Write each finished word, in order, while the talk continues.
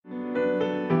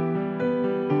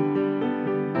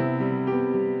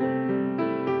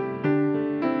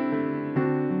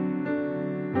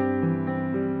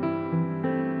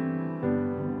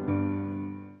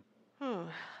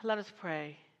Let us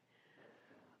pray.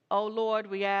 Oh Lord,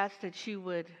 we ask that you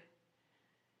would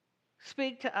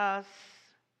speak to us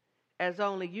as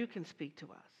only you can speak to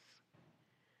us.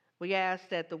 We ask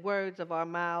that the words of our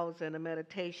mouths and the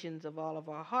meditations of all of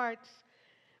our hearts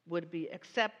would be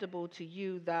acceptable to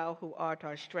you, thou who art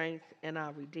our strength and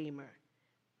our Redeemer.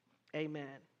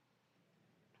 Amen.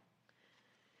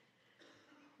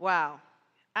 Wow.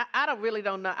 I really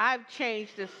don't know. I've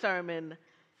changed this sermon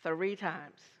 3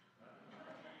 times.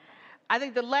 I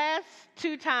think the last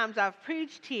 2 times I've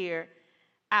preached here,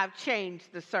 I've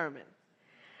changed the sermon.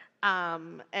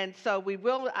 And so we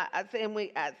will, I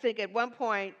think at one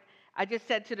point, I just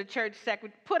said to the church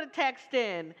secretary, put a text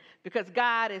in because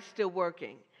God is still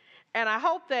working. And I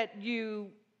hope that you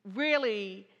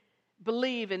really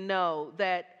believe and know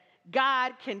that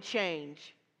God can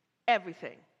change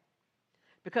everything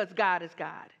because God is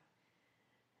God.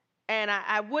 And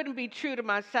I wouldn't be true to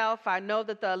myself. I know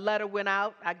that the letter went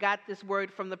out. I got this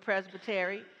word from the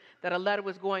presbytery that a letter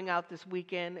was going out this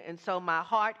weekend. And so my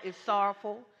heart is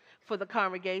sorrowful for the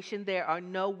congregation. There are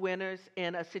no winners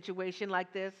in a situation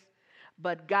like this,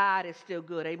 but God is still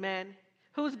good. Amen.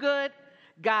 Who's good?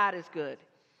 God is good.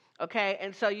 Okay.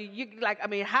 And so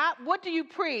what do you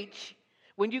preach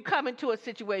when you come into a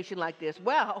situation like this?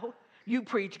 Well, you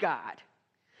preach God.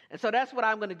 And so that's what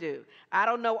I'm going to do. I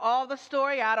don't know all the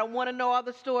story. I don't want to know all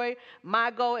the story. My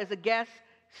goal as a guest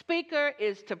speaker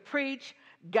is to preach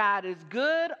God is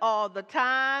good all the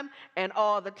time, and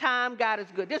all the time God is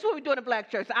good. This is what we do in the Black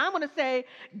church. So I'm going to say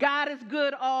God is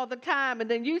good all the time,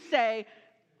 and then you say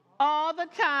all the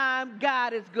time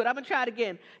God is good. I'm going to try it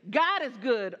again. God is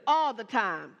good all the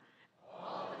time.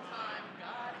 All the time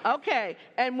God is good. Okay,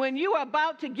 and when you are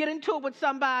about to get into it with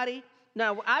somebody,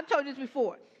 now I've told you this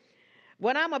before.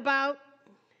 When I'm about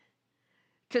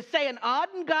to say an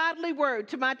ungodly word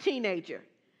to my teenager,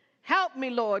 help me,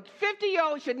 Lord.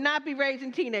 50-year-olds should not be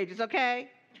raising teenagers,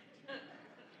 okay?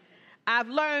 I've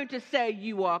learned to say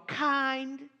you are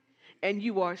kind and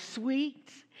you are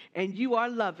sweet and you are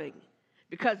loving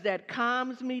because that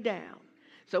calms me down.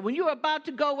 So when you're about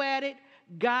to go at it,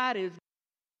 God is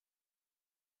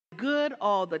good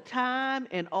all the time,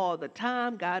 and all the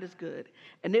time God is good.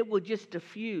 And it will just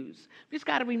diffuse. We just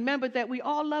got to remember that we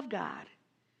all love God.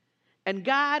 And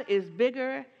God is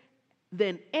bigger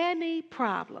than any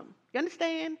problem. You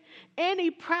understand?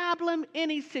 Any problem,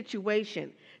 any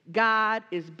situation, God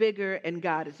is bigger and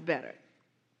God is better.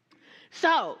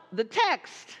 So the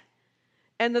text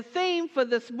and the theme for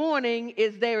this morning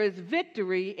is there is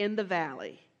victory in the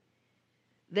valley.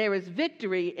 There is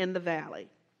victory in the valley.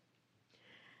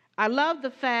 I love the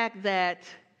fact that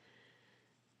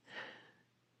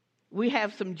we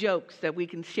have some jokes that we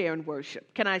can share in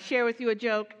worship. Can I share with you a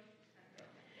joke?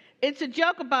 It's a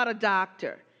joke about a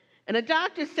doctor. And a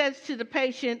doctor says to the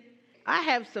patient, I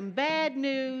have some bad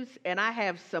news and I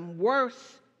have some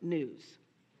worse news.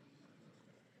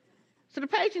 So the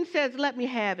patient says, let me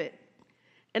have it.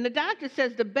 And the doctor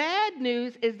says, the bad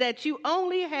news is that you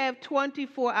only have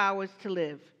 24 hours to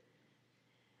live.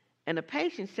 And the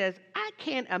patient says, I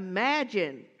can't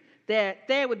imagine that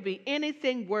there would be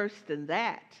anything worse than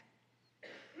that.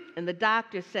 And the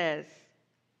doctor says,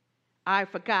 I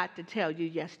forgot to tell you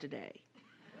yesterday.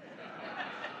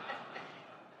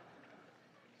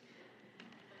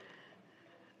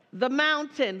 The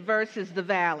mountain versus the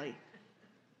valley.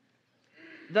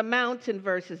 The mountain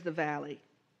versus the valley.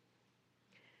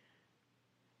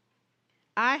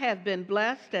 I have been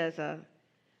blessed as a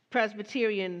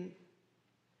Presbyterian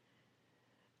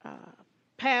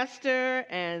pastor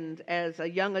and as a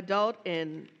young adult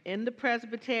in the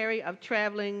presbytery of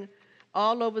traveling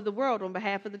all over the world on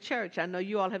behalf of the church. I know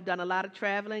you all have done a lot of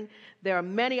traveling. There are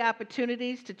many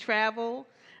opportunities to travel.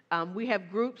 We have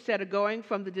groups that are going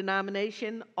from the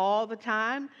denomination all the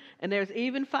time, and there's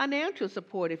even financial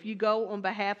support. If you go on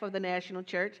behalf of the national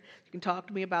church, you can talk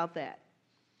to me about that.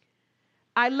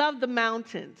 I love the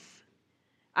mountains.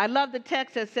 I love the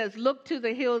text that says, look to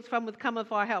the hills from which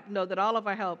cometh our help. Know that all of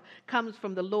our help comes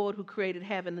from the Lord who created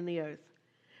heaven and the earth.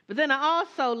 But then I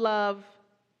also love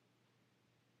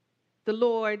the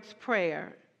Lord's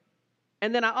Prayer.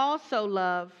 And then I also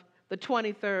love the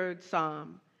 23rd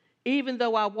Psalm. Even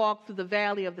though I walk through the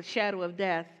valley of the shadow of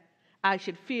death, I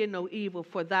should fear no evil,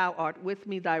 for thou art with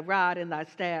me, thy rod and thy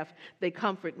staff, they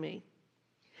comfort me.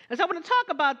 And so I want to talk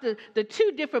about the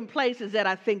 2 different places that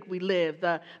I think we live,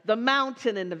 the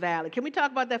mountain and the valley. Can we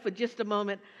talk about that for just a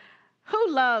moment? Who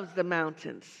loves the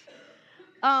mountains?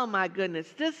 Oh, my goodness.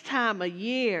 This time of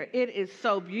year, it is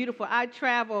so beautiful. I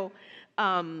travel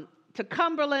to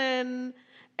Cumberland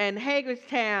and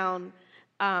Hagerstown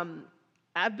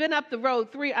I've been up the road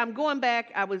I'm going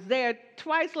back. I was there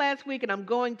twice last week, and I'm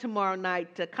going tomorrow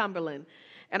night to Cumberland.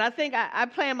 And I think I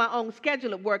plan my own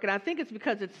schedule at work, and I think it's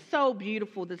because it's so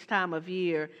beautiful this time of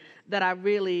year that I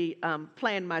really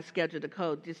plan my schedule to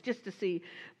go, just to see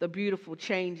the beautiful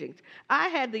changings. I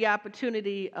had the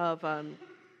opportunity of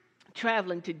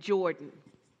traveling to Jordan.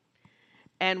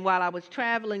 And while I was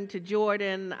traveling to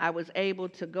Jordan, I was able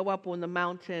to go up on the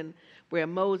mountain where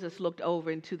Moses looked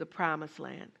over into the promised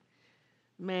land.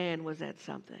 Man, was that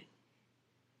something.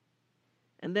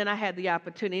 And then I had the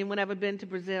opportunity. Anyone ever been to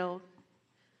Brazil?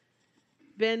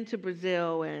 Been to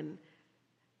Brazil and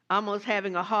almost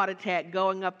having a heart attack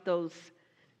going up those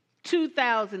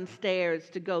 2,000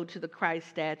 stairs to go to the Christ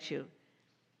statue.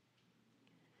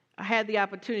 I had the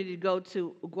opportunity to go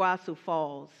to Iguazu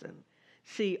Falls and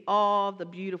see all the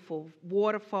beautiful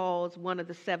waterfalls, one of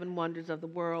the 7 wonders of the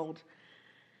world.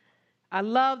 I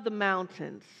love the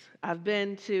mountains.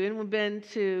 Anyone been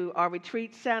to our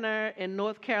retreat center in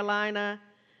North Carolina?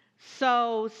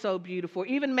 So beautiful.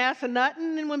 Even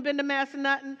Massanutten. Anyone been to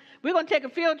Massanutten? We're going to take a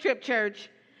field trip, church.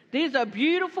 These are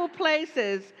beautiful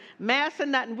places.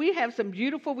 Massanutten, we have some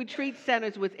beautiful retreat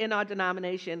centers within our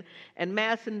denomination, and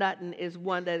Massanutten is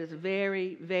one that is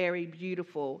very, very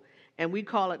beautiful, and we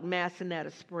call it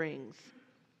Massanetta Springs.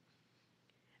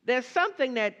 There's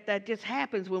something that just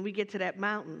happens when we get to that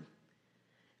mountain.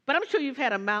 But I'm sure you've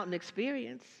had a mountain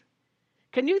experience.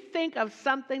 Can you think of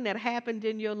something that happened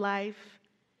in your life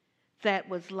that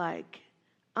was like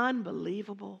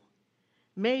unbelievable?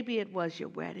 Maybe it was your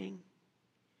wedding.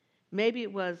 Maybe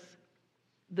it was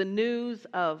the news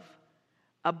of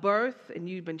a birth and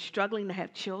you've been struggling to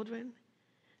have children.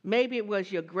 Maybe it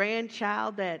was your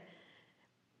grandchild that,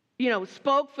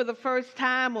 spoke for the first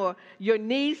time, or your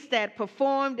niece that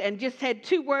performed and just had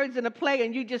 2 words in a play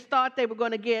and you just thought they were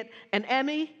going to get an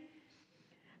Emmy.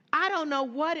 I don't know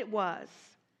what it was.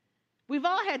 We've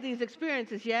all had these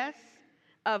experiences, yes,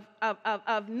 of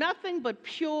nothing but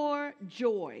pure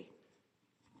joy,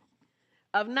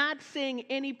 of not seeing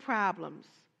any problems,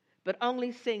 but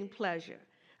only seeing pleasure,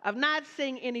 of not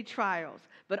seeing any trials,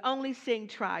 but only seeing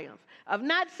triumph, of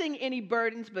not seeing any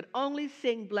burdens, but only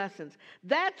seeing blessings.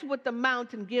 That's what the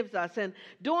mountain gives us. And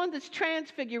during this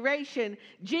transfiguration,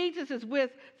 Jesus is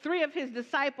with 3 of his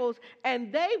disciples,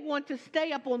 and they want to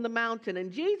stay up on the mountain. And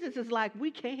Jesus is like,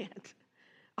 we can't.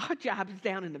 Our job is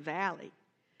down in the valley.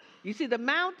 You see, the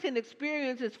mountain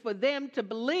experience is for them to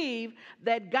believe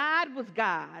that God was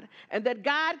God and that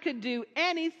God could do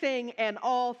anything and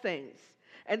all things.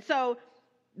 And so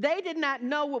they did not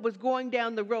know what was going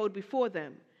down the road before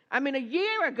them. I mean, a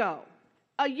year ago,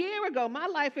 my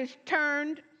life has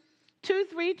turned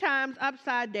 2-3 times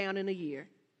upside down in a year.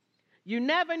 You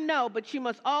never know, but you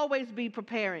must always be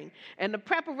preparing. And the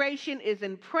preparation is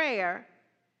in prayer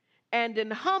and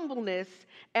in humbleness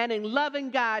and in loving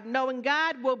God, knowing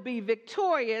God will be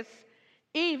victorious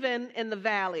even in the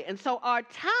valley. And so our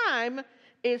time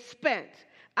is spent.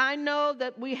 I know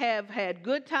that we have had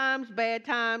good times, bad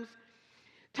times,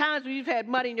 times when you've had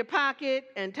money in your pocket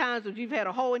and times when you've had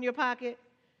a hole in your pocket,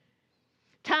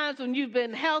 times when you've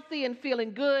been healthy and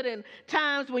feeling good and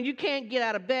times when you can't get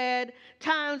out of bed,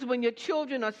 times when your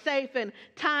children are safe and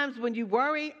times when you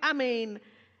worry. I mean,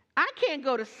 I can't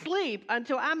go to sleep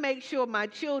until I make sure my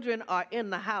children are in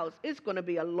the house. It's going to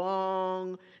be a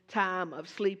long time of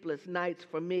sleepless nights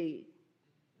for me.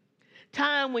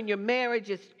 Time when your marriage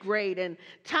is great and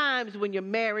times when your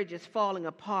marriage is falling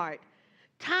apart.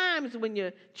 Times when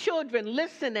your children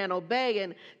listen and obey,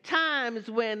 and times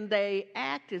when they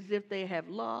act as if they have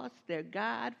lost their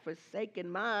God-forsaken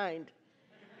mind.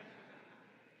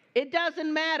 It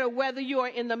doesn't matter whether you are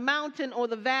in the mountain or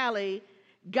the valley,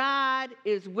 God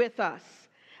is with us.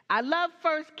 I love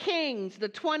 1 Kings, the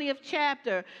 20th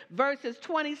chapter, verses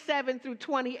 27 through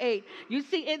 28. You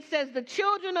see, it says, the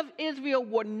children of Israel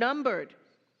were numbered,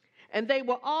 and they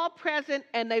were all present,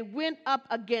 and they went up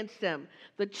against them.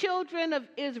 The children of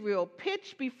Israel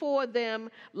pitched before them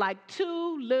like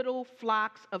 2 little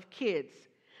flocks of kids.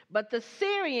 But the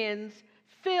Syrians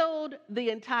filled the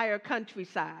entire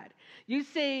countryside. You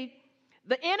see,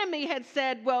 the enemy had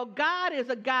said, well, God is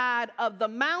a God of the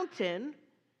mountain,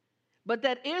 but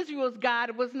that Israel's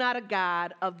God was not a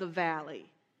God of the valley.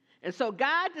 And so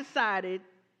God decided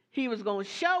he was going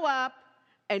to show up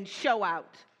and show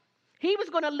out. He was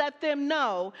going to let them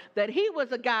know that he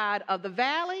was a God of the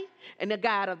valley and a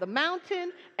God of the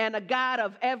mountain and a God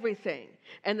of everything.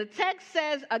 And the text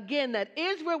says again that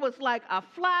Israel was like a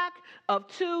flock of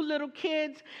two little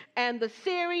kids, and the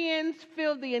Syrians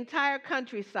filled the entire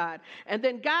countryside. And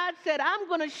then God said, I'm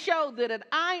going to show that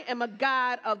I am a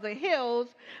God of the hills,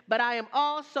 but I am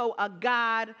also a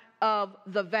God of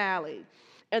the valley.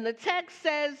 And the text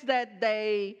says that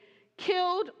they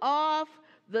killed off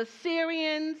the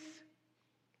Syrians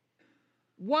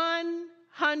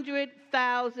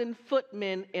 100,000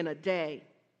 footmen in a day.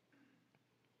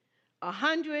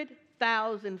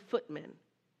 100,000 footmen,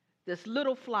 this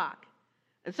little flock.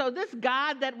 And so this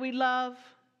God that we love,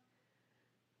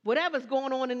 whatever's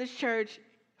going on in this church,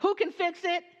 who can fix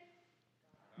it?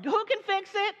 Who can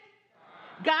fix it?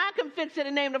 God can fix it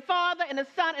in the name of the Father and the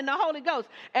Son and the Holy Ghost.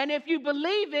 And if you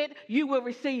believe it, you will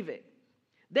receive it.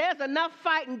 There's enough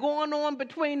fighting going on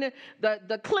between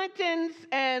the Clintons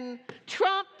and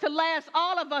Trump to last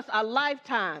all of us a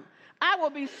lifetime. I will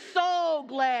be so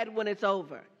glad when it's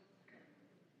over.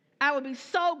 I will be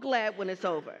so glad when it's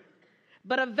over.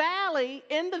 But in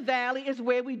the valley is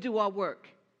where we do our work.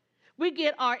 We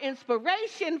get our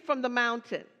inspiration from the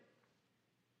mountain,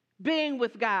 being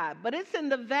with God. But it's in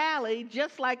the valley,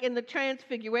 just like in the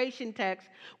Transfiguration text,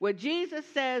 where Jesus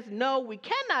says, no, we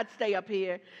cannot stay up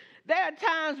here. There are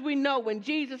times we know when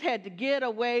Jesus had to get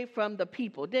away from the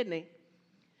people, didn't he?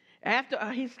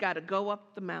 He's got to go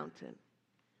up the mountain.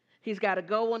 He's got to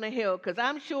go on a hill, because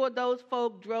I'm sure those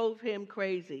folk drove him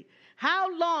crazy. How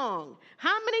long?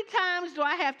 How many times do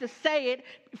I have to say it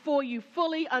before you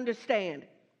fully understand?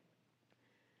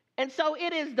 And so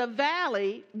it is the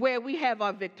valley where we have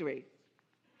our victory.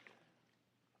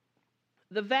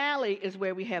 The valley is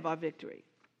where we have our victory.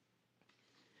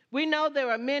 We know there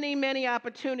are many, many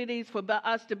opportunities for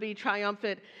us to be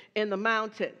triumphant in the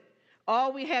mountain.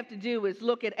 All we have to do is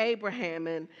look at Abraham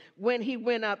and when he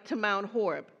went up to Mount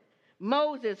Horeb.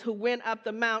 Moses, who went up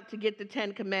the mount to get the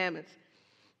 10 Commandments.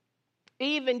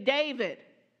 Even David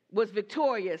was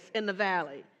victorious in the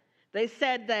valley. They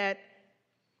said that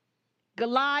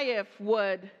Goliath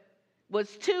was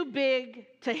too big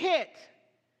to hit,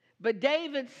 but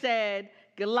David said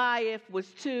Goliath was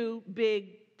too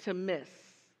big to miss.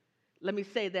 Let me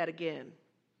say that again.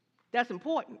 That's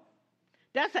important.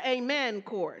 That's an amen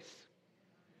chorus.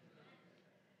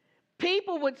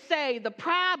 People would say the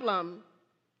problem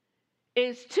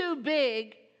is too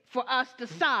big for us to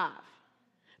solve.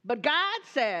 But God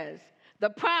says the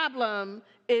problem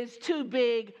is too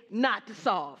big not to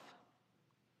solve.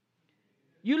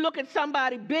 You look at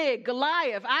somebody big,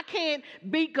 Goliath. I can't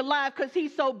beat Goliath because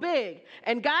he's so big.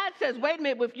 And God says, wait a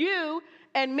minute, with you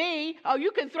and me,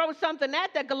 you can throw something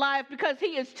at that Goliath because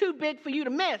he is too big for you to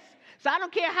miss. So I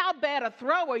don't care how bad a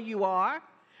thrower you are.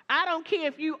 I don't care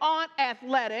if you aren't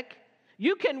athletic.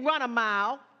 You can run a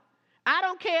mile. I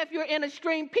don't care if you're in a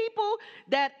stream. People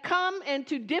that come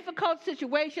into difficult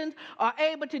situations are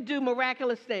able to do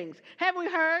miraculous things. Have we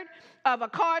heard of a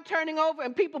car turning over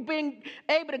and people being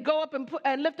able to go up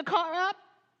and lift the car up?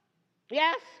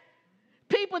 Yes?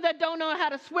 People that don't know how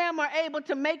to swim are able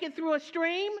to make it through a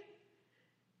stream.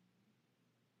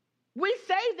 We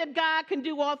say that God can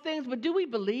do all things, but do we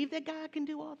believe that God can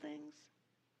do all things?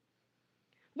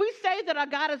 We say that our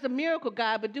God is a miracle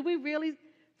God, but do we really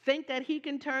think that he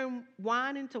can turn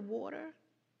wine into water?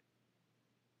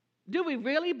 Do we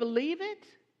really believe it?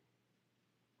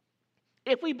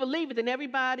 If we believe it, then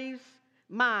everybody's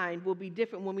mind will be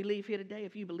different when we leave here today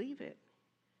if you believe it.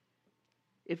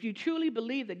 If you truly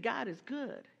believe that God is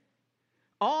good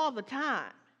all the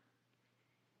time.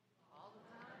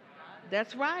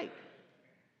 That's right.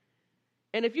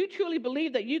 And if you truly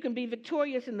believe that you can be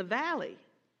victorious in the valley,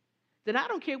 then I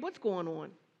don't care what's going on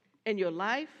in your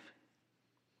life,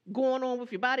 going on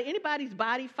with your body. Anybody's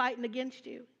body fighting against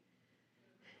you?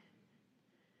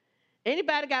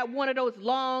 Anybody got one of those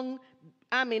long,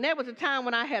 there was a time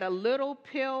when I had a little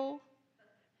pill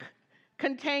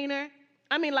container.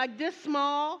 Like this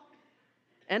small.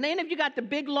 And then if you got the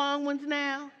big long ones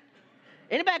now.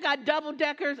 Anybody got double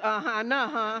deckers?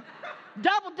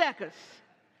 Double deckers.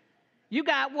 You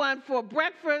got one for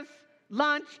breakfast,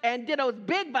 lunch, and did those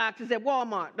big boxes at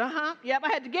Walmart. Yep, I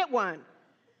had to get one.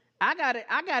 I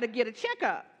got to get a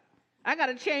checkup. I got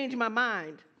to change my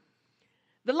mind.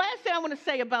 The last thing I want to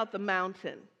say about the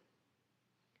mountain.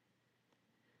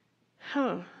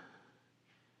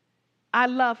 I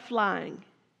love flying.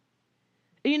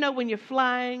 You know, when you're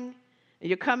flying and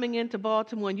you're coming into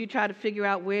Baltimore and you try to figure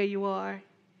out where you are,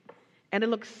 and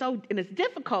and it's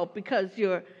difficult because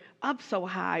you're up so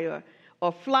high,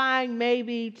 or flying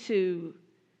maybe to,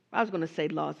 I was going to say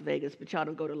Las Vegas, but y'all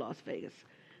don't go to Las Vegas.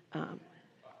 Um,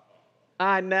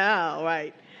 I know,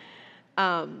 right?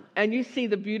 And you see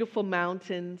the beautiful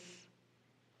mountains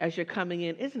as you're coming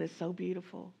in. Isn't it so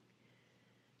beautiful?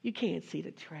 You can't see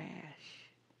the trash.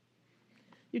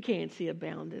 You can't see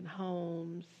abandoned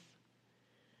homes.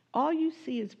 All you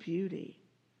see is beauty.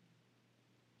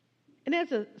 And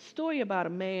there's a story about a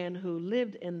man who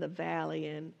lived in the valley,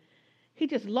 and he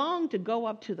just longed to go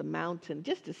up to the mountain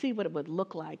just to see what it would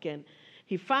look like. And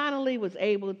he finally was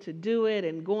able to do it,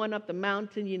 and going up the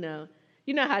mountain, you know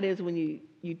how it is when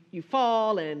you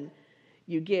fall and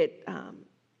you get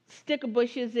sticker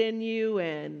bushes in you,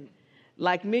 and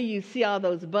like me, you see all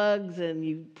those bugs, and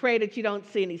you pray that you don't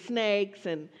see any snakes.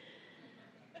 And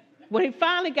when he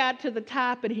finally got to the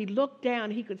top and he looked down,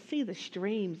 he could see the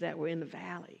streams that were in the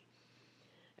valley.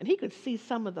 And he could see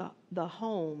some of the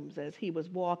homes as he was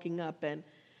walking up. And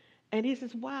he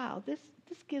says, wow, this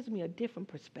gives me a different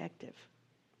perspective.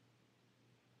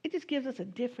 It just gives us a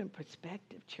different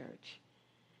perspective, church.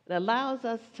 It allows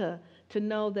us to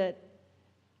know that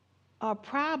our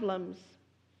problems,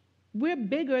 we're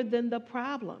bigger than the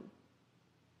problem.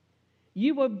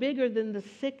 You are bigger than the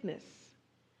sickness.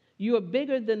 You are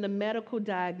bigger than the medical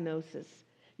diagnosis.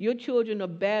 Your children are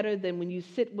better than when you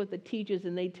sit with the teachers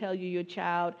and they tell you your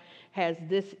child has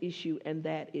this issue and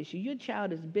that issue. Your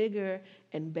child is bigger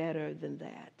and better than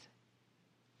that.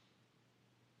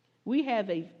 We have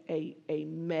a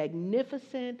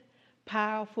magnificent,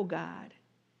 powerful God.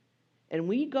 And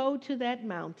we go to that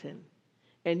mountain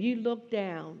and you look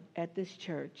down at this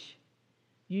church,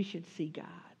 you should see God.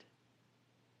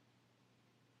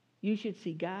 You should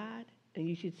see God, and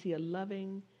you should see a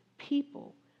loving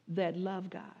people that love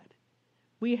God.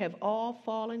 We have all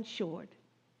fallen short.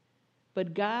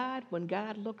 But God, when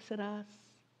God looks at us,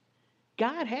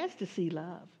 God has to see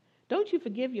love. Don't you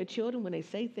forgive your children when they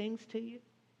say things to you?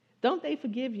 Don't they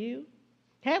forgive you?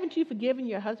 Haven't you forgiven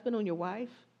your husband or your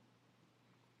wife?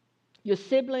 Your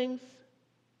siblings?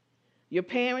 Your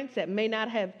parents that may not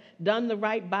have done the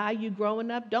right by you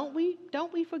growing up? Don't we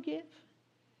forgive?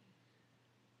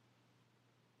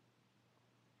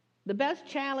 The best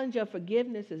challenge of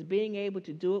forgiveness is being able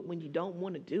to do it when you don't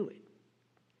want to do it.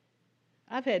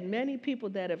 I've had many people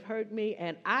that have hurt me,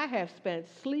 and I have spent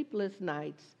sleepless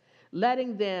nights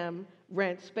letting them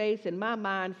rent space in my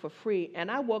mind for free. And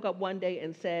I woke up one day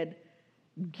and said,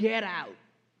 get out.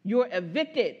 You're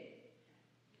evicted.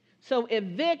 So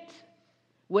evict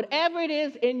whatever it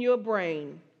is in your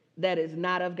brain that is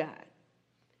not of God.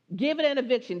 Give it an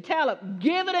eviction. Tell it,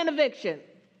 give it an eviction.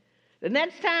 The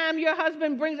next time your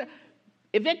husband brings it,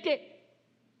 evict it.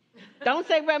 Don't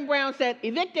say Reverend Brown said,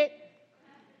 evict it.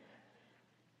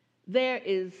 There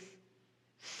is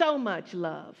so much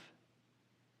love.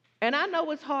 And I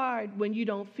know it's hard when you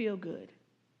don't feel good.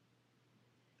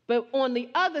 But on the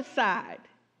other side,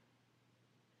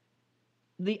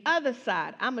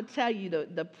 I'm going to tell you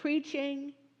the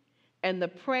preaching and the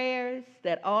prayers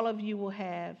that all of you will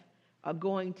have are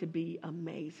going to be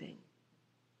amazing.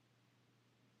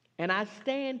 And I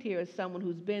stand here as someone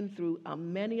who's been through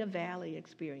many a valley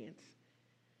experience.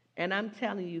 And I'm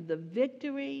telling you, the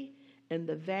victory in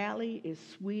the valley is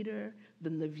sweeter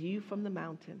than the view from the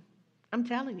mountain. I'm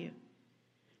telling you.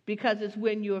 Because it's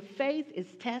when your faith is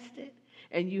tested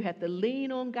and you have to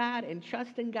lean on God and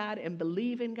trust in God and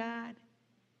believe in God.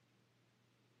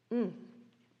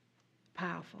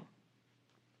 Powerful.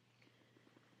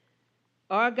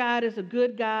 Our God is a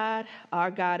good God.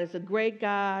 Our God is a great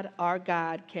God. Our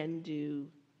God can do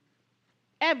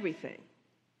everything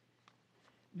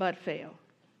but fail.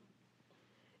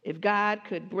 If God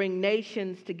could bring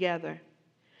nations together,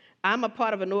 I'm a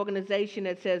part of an organization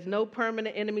that says no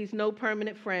permanent enemies, no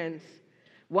permanent friends.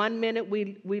 One minute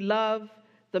we love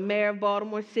the mayor of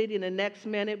Baltimore City, and the next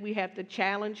minute we have to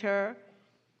challenge her.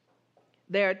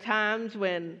 There are times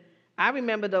when I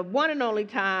remember the one and only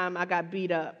time I got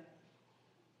beat up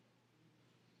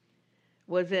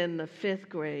was in the 5th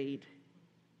grade.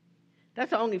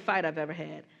 That's the only fight I've ever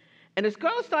had. And this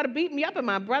girl started beating me up, and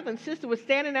my brother and sister were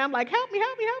standing there. I'm like, help me,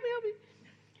 help me, help me, help me.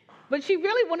 But she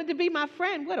really wanted to be my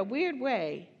friend. What a weird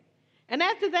way. And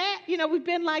after that, we've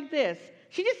been like this.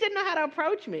 She just didn't know how to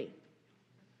approach me.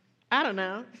 I don't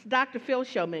know. It's Dr. Phil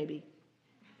show, maybe.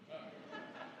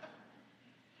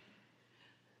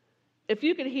 If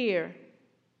you could hear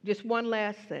just one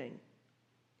last thing.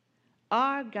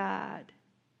 Our God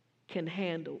can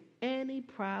handle any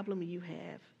problem you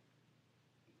have.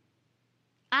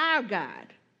 Our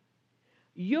God,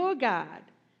 your God,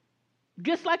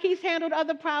 just like he's handled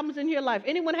other problems in your life.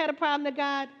 Anyone had a problem that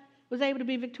God was able to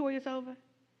be victorious over?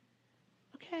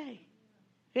 Okay.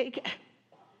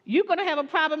 You're going to have a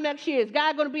problem next year. Is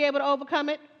God going to be able to overcome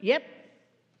it? Yep.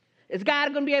 Is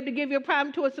God going to be able to give you a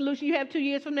problem to a solution you have 2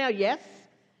 years from now? Yes.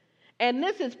 And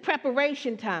this is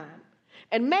preparation time.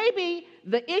 And maybe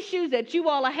the issues that you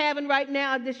all are having right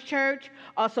now at this church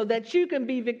are so that you can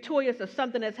be victorious of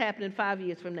something that's happening 5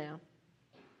 years from now.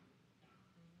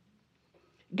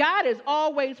 God is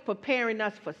always preparing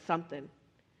us for something.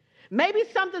 Maybe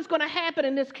something's going to happen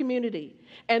in this community,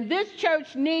 and this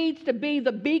church needs to be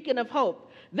the beacon of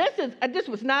hope. This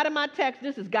was not in my text.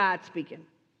 This is God speaking.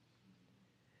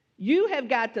 You have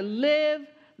got to live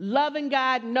loving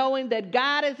God, knowing that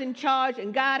God is in charge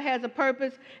and God has a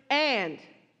purpose. And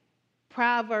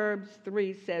Proverbs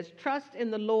 3 says, trust in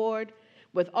the Lord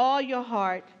with all your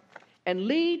heart and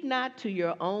lead not to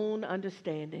your own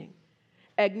understanding.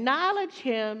 Acknowledge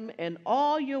him in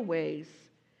all your ways,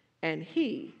 and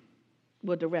he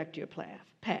will direct your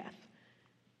path.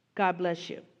 God bless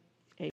you.